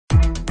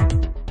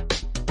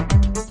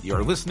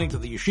You're listening to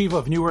the Yeshiva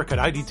of Newark at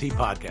IDT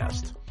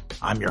podcast.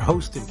 I'm your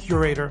host and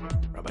curator,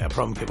 Rabbi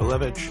Abram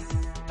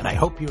Kibalevich, and I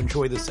hope you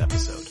enjoy this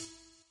episode.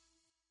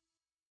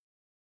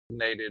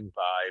 Dominated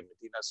by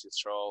Medinas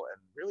Yisroel and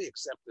really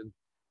accepted,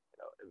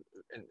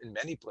 in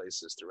many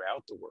places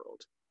throughout the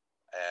world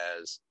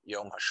as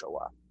Yom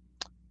HaShoah.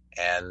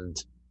 And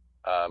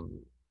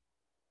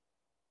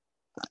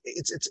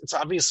it's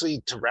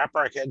obviously to wrap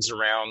our heads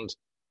around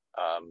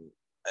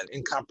an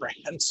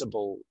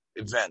incomprehensible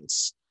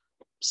events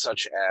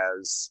such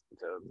as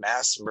the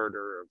mass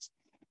murder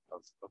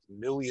of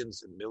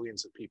millions and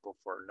millions of people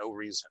for no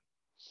reason.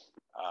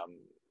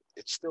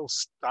 It still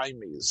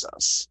stymies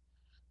us.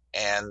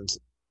 And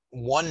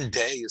one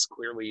day is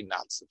clearly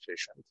not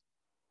sufficient.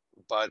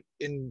 But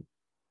in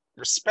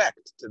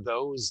respect to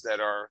those that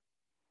are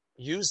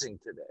using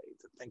today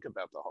to think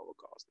about the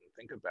Holocaust and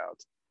think about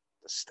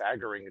the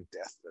staggering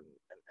death and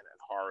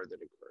horror that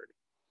occurred,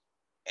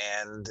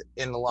 and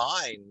in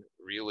line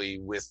really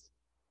with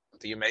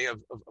the Yemei of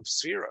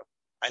Sfira.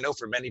 I know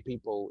for many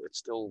people it's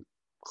still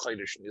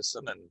Chodesh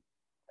Nisan,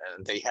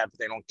 and they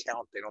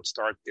don't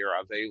start their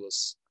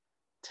Avelis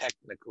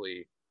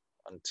technically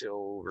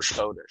until Rosh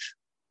Chodesh.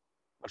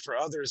 But for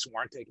others who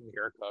aren't taking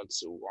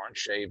haircuts, who aren't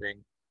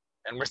shaving,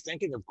 and we're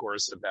thinking, of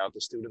course, about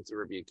the students of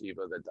Rabbi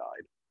Akiva that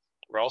died.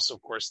 We're also,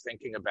 of course,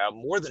 thinking about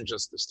more than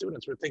just the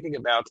students. We're thinking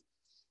about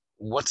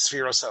what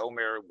Sfiras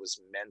HaOmer was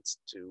meant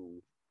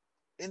to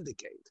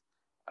indicate.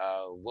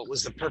 What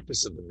was the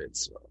purpose of the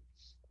mitzvah?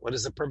 What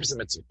is the purpose of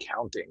mitzvah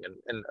counting?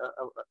 And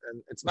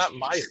it's not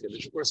my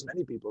chiddush. Of course,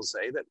 many people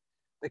say that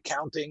the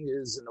counting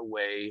is, in a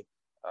way,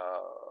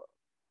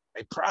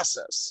 a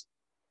process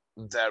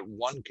that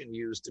one can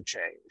use to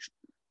change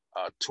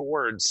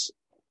towards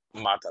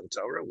Matan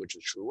Torah, which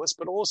is Shavuos,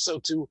 but also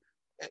to,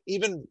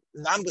 even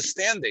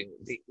notwithstanding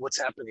what's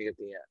happening at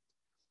the end,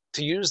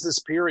 to use this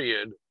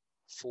period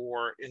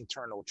for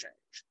internal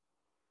change.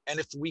 And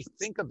if we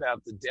think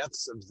about the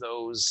deaths of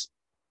those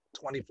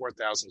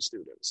 24,000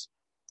 students,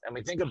 and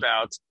we think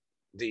about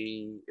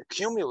the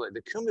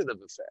cumulative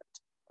effect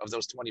of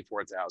those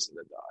 24,000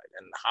 that died,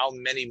 and how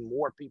many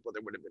more people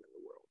there would have been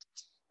in the world,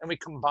 and we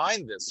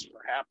combine this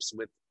perhaps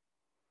with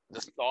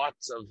the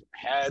thoughts of,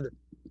 had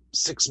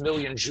 6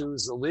 million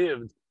Jews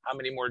lived, how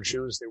many more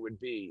Jews there would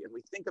be. And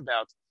we think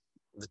about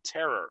the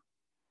terror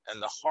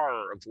and the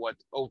horror of what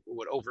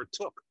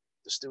overtook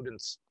the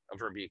students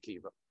of Rabbi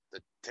Akiva, the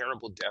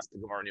terrible death, the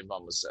Gemara in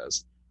Yevamot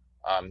says.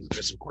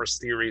 There's, of course,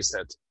 theories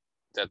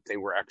that they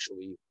were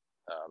actually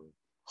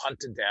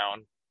hunted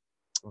down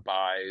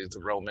by the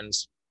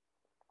Romans.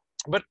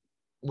 But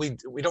we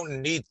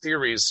don't need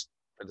theories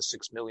for the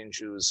 6 million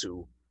Jews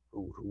who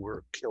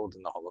were killed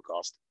in the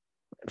Holocaust.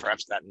 And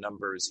perhaps that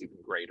number is even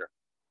greater.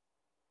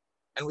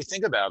 And we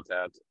think about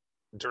that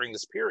during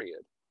this period,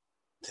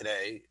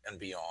 today and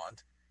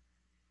beyond.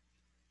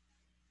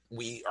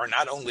 We are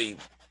not only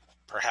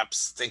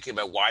perhaps thinking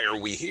about why are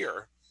we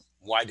here,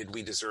 why did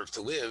we deserve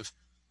to live,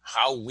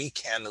 how we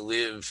can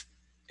live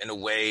in a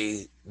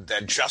way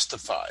that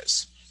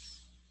justifies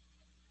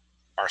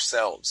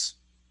ourselves,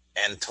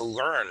 and to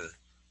learn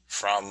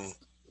from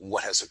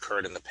what has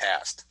occurred in the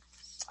past.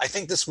 I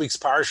think this week's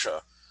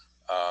Parsha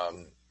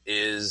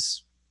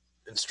is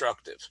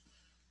instructive.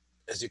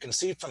 As you can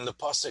see from the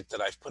pasuk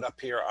that I've put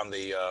up here on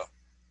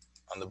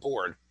the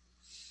board,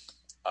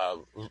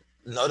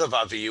 Nodav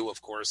Avihu,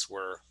 of course,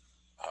 were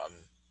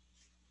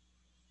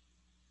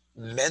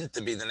meant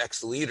to be the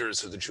next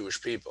leaders of the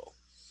Jewish people.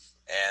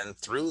 And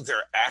through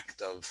their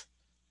act of,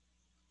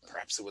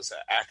 perhaps it was an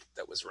act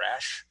that was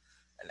rash,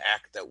 an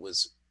act that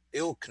was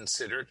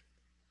ill-considered,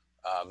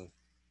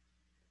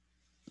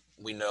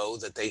 we know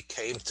that they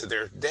came to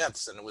their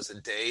deaths, and it was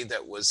a day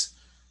that was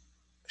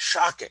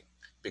shocking,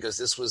 because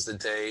this was the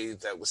day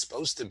that was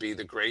supposed to be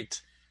the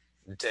great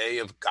day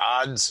of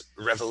God's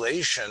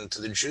revelation to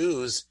the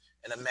Jews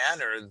in a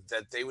manner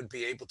that they would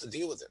be able to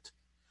deal with it.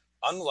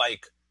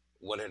 Unlike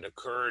what had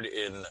occurred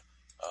in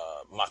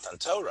Matan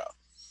Torah,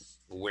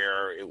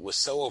 where it was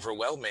so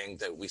overwhelming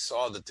that we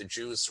saw that the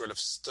Jews sort of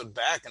stood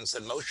back and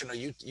said, Moshe, no,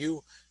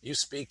 you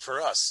speak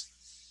for us.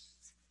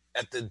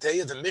 At the day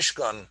of the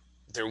Mishkan,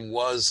 there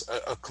was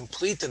a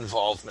complete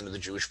involvement of the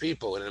Jewish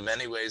people, and in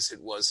many ways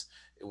it was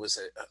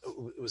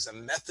a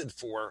method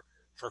for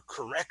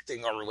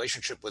correcting our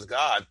relationship with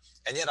God.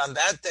 And yet on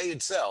that day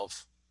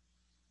itself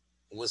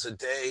was a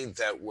day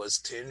that was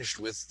tinged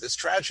with this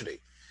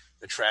tragedy,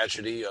 the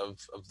tragedy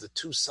of the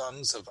two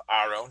sons of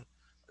Aaron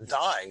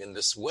dying in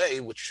this way,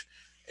 which,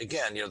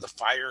 again, the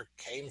fire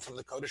came from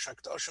the Kodesh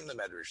HaKadoshim, the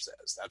Medrash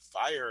says. That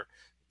fire,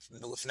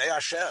 Lifnei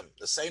Hashem,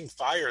 the same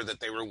fire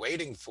that they were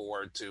waiting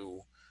for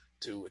to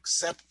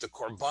accept the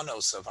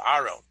korbanos of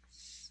Aaron,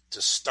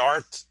 to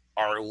start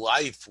our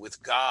life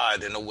with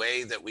God in a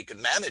way that we could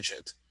manage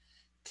it,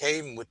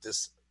 came with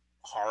this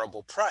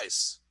horrible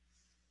price.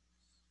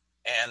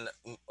 And,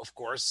 of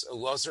course,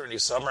 Elazar and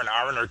Isamar and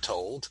Aaron are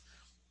told,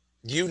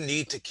 you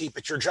need to keep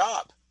at your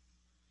job.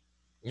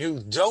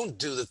 You don't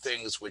do the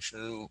things which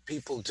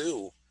people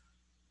do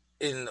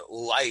in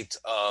light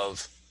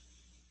of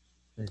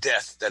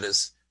death that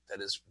is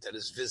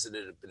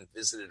been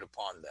visited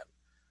upon them.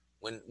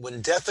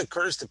 When death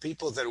occurs to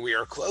people that we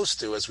are close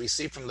to, as we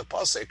see from the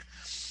pasuk,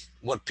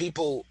 what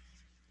people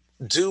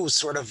do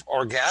sort of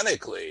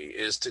organically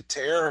is to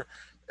tear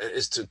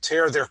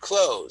their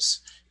clothes,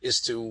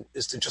 is to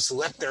just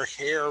let their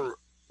hair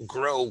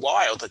grow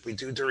wild like we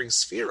do during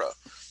Sphira,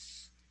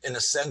 in a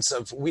sense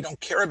of we don't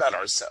care about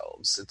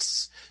ourselves.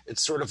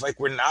 It's sort of like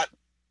we're not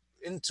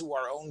into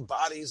our own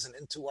bodies and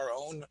into our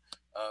own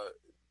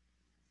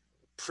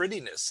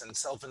prettiness and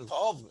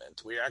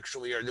self-involvement. We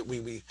actually are,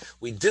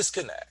 we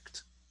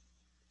disconnect.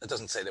 It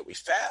doesn't say that we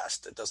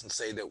fast. It doesn't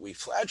say that we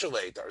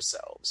flagellate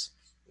ourselves,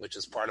 which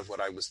is part of what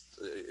I was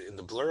in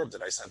the blurb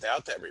that I sent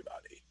out to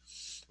everybody.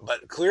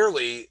 But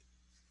clearly,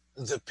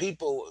 the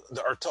people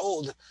are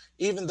told,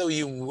 even though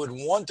you would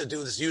want to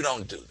do this, you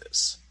don't do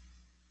this.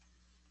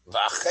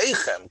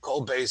 VeAchechem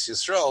kol Beis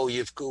Yisroel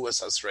Yivchu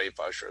es hasreif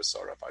asher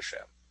soraf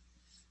Hashem.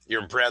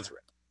 Your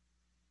brethren,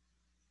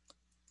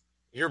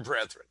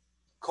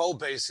 kol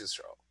Beis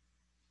Yisroel,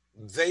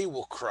 they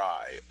will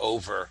cry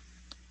over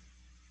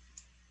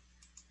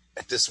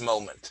at this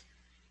moment,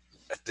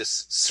 at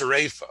this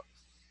sereifa,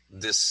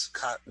 that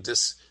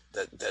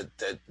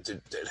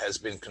has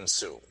been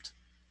consumed.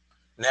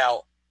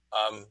 Now,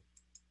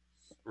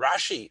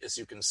 Rashi, as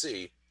you can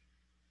see,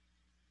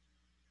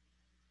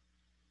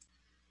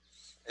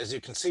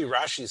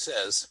 Rashi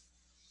says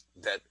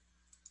that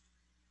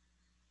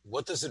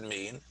what does it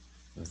mean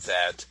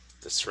that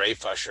the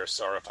Sreif Asher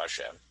Saraf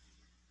Hashem,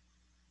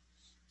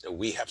 that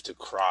we have to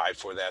cry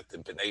for that, the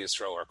Bnei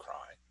Yisrael are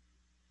crying?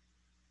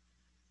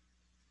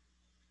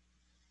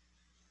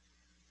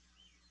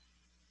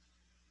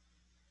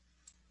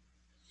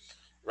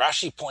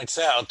 Rashi points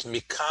out,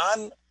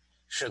 Mikan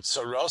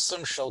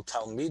shetzorosam shel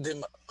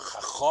talmidim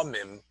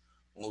chachomim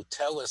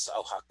mutelis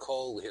al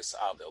hakol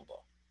hisavel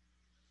bo.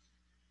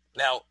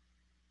 Now,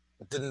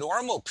 the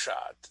normal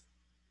pshat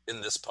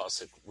in this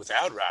pasuk,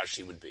 without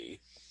Rashi, would be,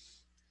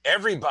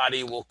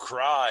 everybody will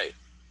cry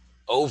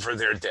over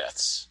their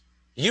deaths.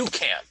 You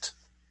can't,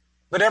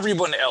 but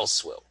everyone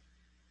else will.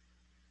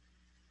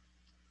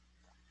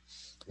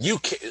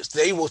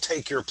 They will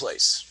take your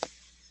place.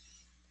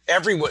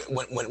 Everyone,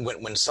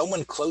 when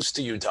someone close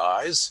to you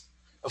dies,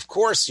 of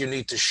course you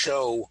need to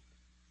show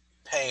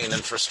pain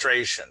and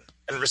frustration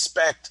and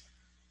respect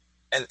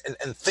and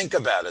think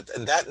about it.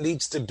 And that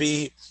needs to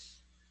be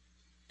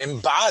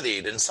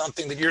embodied in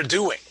something that you're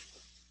doing.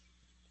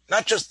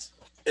 Not just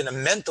in a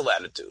mental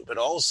attitude, but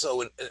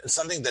also in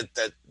something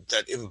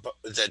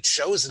that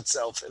shows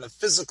itself in a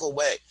physical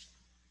way.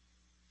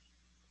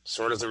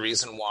 Sort of the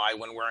reason why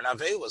when we're in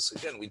Avelis,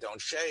 again, we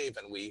don't shave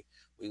and we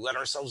let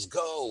ourselves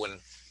go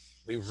and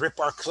we rip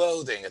our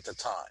clothing at the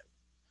time.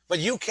 But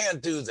you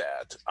can't do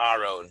that,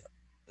 Aaron,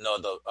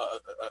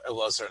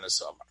 Elazar, and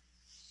Isamar.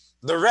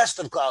 The rest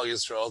of Klal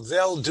Yisrael,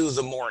 they'll do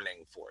the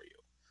mourning for you.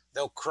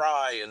 They'll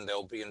cry and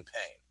they'll be in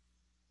pain.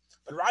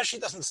 But Rashi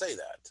doesn't say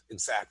that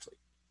exactly.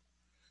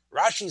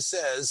 Rashi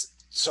says,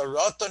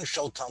 Tzaraton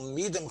shel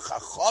talmidim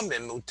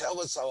chachomim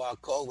mutelis al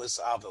hakol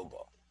v'savel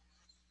bo.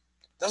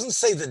 Doesn't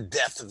say the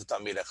death of the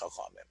Talmidei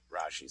Chachamim,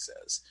 Rashi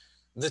says.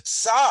 The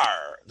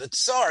tsar,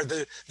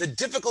 the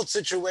difficult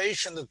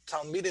situation that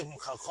Talmidei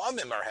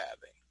Chachamim are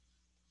having,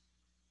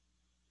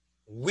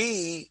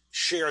 we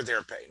share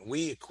their pain.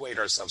 We equate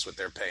ourselves with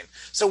their pain.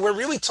 So we're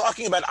really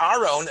talking about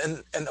Aaron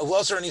and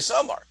Elazar and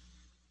Isamar.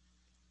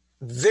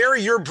 They're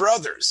your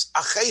brothers,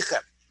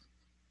 Achechem.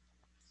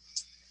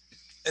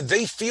 And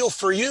they feel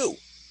for you.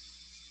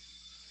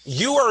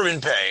 You are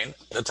in pain,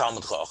 the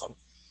Talmud Chacham.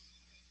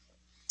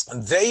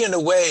 And they, in a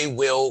way,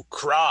 will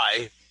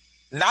cry,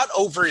 not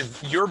over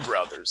your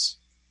brothers.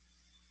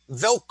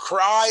 They'll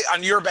cry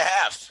on your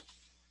behalf.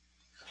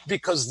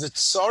 Because the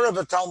tsar of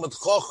a Talmud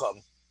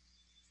Chacham,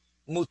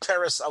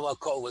 muteris ala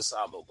kol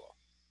v'savel bo.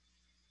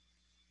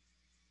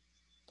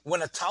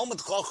 When a Talmud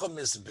Chacham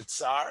is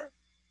bitzar,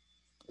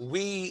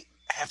 we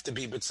have to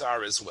be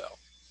bitzar as well.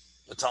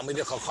 The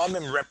Talmidei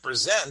Chachamim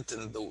represent,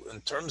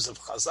 in terms of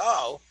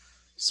Chazal,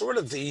 sort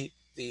of the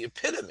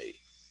epitome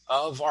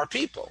of our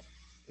people.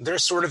 They're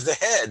sort of the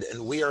head,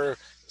 and we are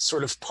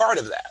sort of part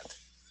of that.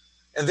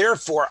 And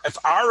therefore, if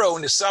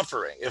Aaron is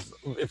suffering, if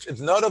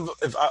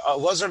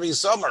Elazar and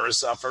Isamar is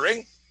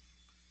suffering,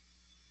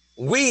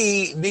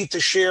 we need to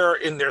share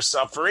in their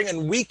suffering,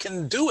 and we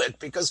can do it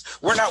because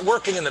we're not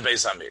working in the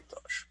Beis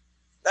HaMikdash.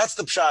 That's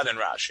the pshat in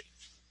Rashi.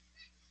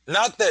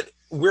 Not that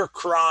we're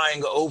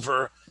crying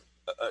over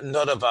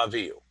Nadav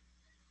Avihu.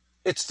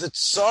 It's the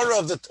tsar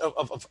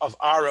of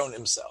Aaron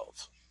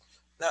himself.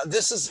 Now,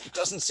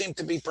 doesn't seem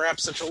to be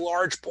perhaps such a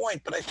large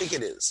point, but I think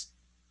it is.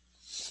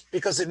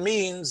 Because it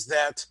means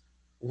that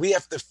we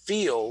have to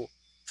feel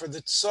for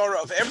the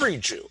tzara of every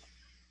Jew.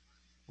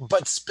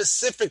 But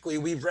specifically,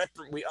 we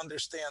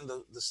understand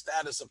the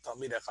status of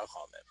Talmidei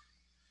Chachamim.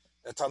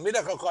 The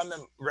Talmidei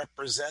Chachamim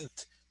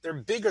represent, they're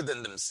bigger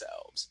than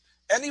themselves.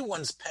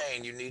 Anyone's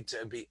pain you need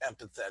to be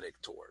empathetic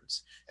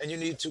towards. And you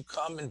need to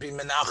come and be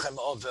Menachem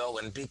Ovel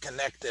and be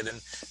connected,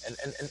 and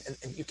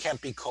you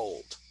can't be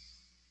cold.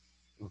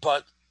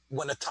 But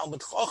when a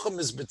Talmud Chacham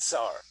is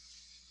bitzar,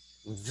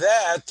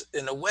 that,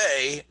 in a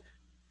way,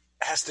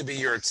 has to be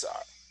your tsar.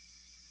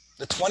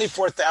 The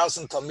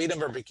 24,000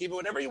 Talmidim or Bekiva,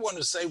 whatever you want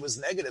to say was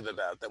negative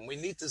about them, we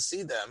need to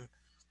see them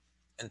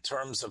in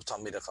terms of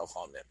Talmidei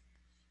Chachamim.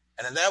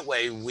 And in that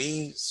way,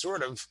 we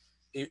sort of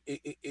equate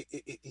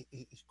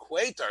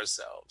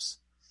ourselves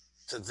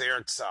to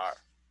their tsar.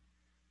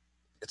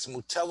 It's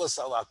mutelas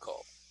al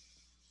hakol.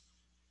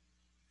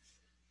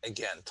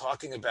 Again,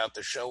 talking about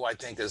the show, I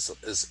think,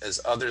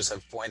 as others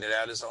have pointed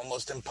out, is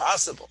almost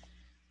impossible.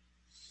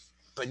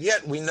 But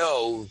yet we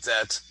know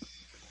that,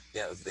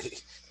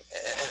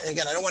 and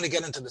again, I don't want to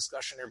get into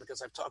discussion here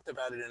because I've talked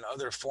about it in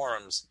other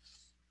forums,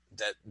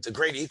 that the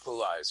great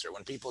equalizer,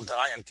 when people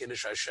die on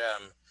Kiddush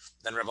Hashem,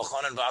 then Rebbe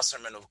Chanan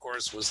Wasserman, of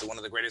course, was one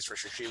of the greatest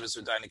Rosh Yeshivas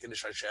who died in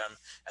Kiddush Hashem,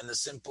 and the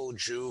simple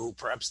Jew who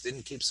perhaps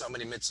didn't keep so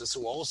many mitzvahs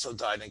who also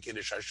died in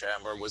Kiddush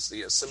Hashem, or was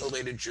the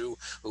assimilated Jew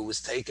who was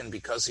taken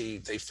because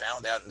they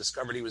found out and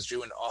discovered he was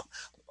Jew, and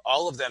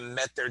all of them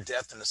met their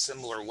death in a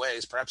similar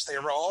ways. Perhaps they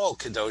were all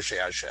Kedoshei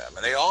Hashem,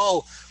 and they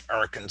all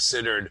are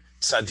considered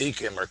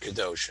tzaddikim or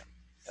kedoshim.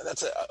 And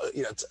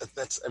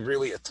that's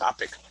really a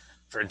topic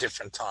for a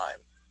different time.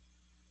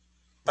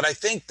 But I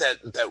think that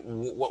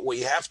what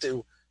we have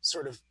to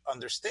sort of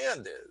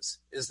understand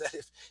is that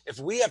if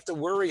we have to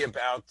worry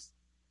about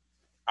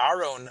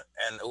Aaron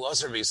and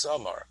Elazar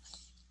v'Isamar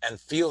and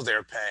feel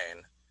their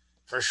pain,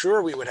 for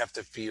sure we would have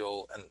to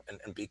feel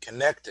and be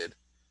connected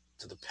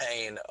to the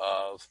pain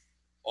of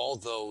all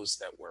those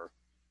that were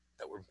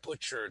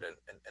butchered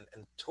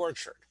and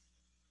tortured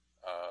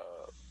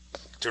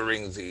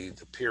during the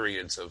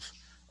periods of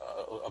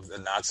the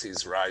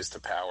Nazis' rise to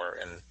power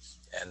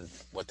and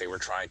what they were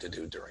trying to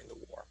do during the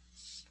war.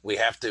 We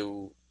have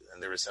to,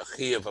 and there is a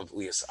chiyuv of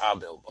lias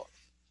abel.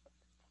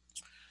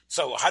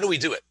 So how do we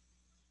do it?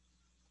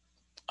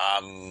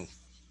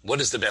 What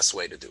is the best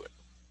way to do it?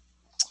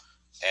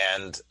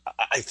 And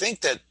I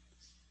think that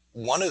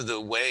one of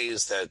the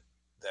ways that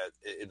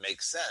it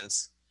makes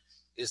sense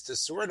is to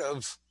sort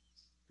of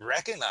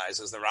recognize,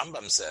 as the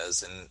Rambam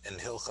says in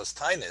Hilchas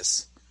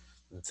Tainis,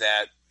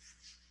 that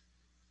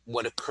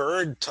what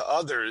occurred to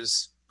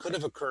others could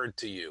have occurred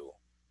to you.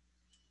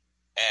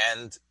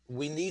 And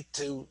we need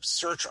to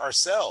search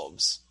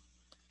ourselves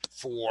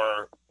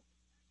for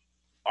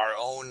our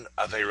own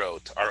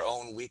averot, our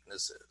own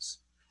weaknesses,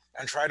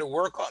 and try to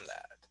work on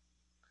that.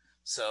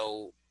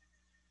 So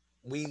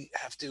we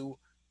have to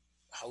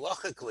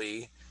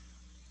halachically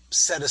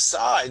set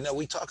aside.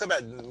 We talk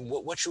about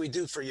what should we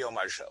do for Yom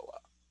HaShoah?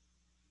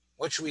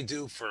 What should we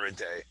do for a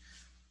day?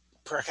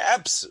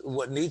 Perhaps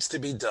what needs to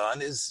be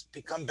done is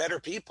become better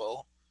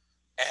people.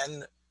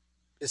 And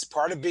is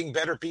part of being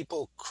better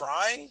people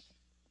crying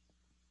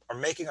or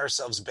making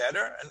ourselves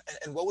better?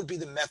 And what would be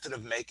the method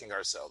of making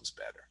ourselves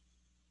better?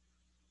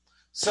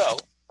 So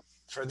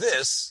for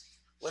this,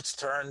 let's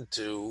turn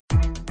to...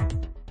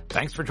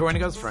 Thanks for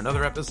joining us for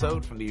another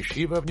episode from the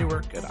Yeshiva of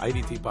Newark at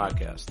IDT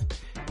Podcast.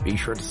 Be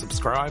sure to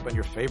subscribe on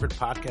your favorite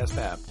podcast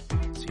app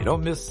so you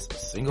don't miss a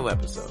single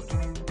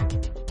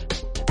episode.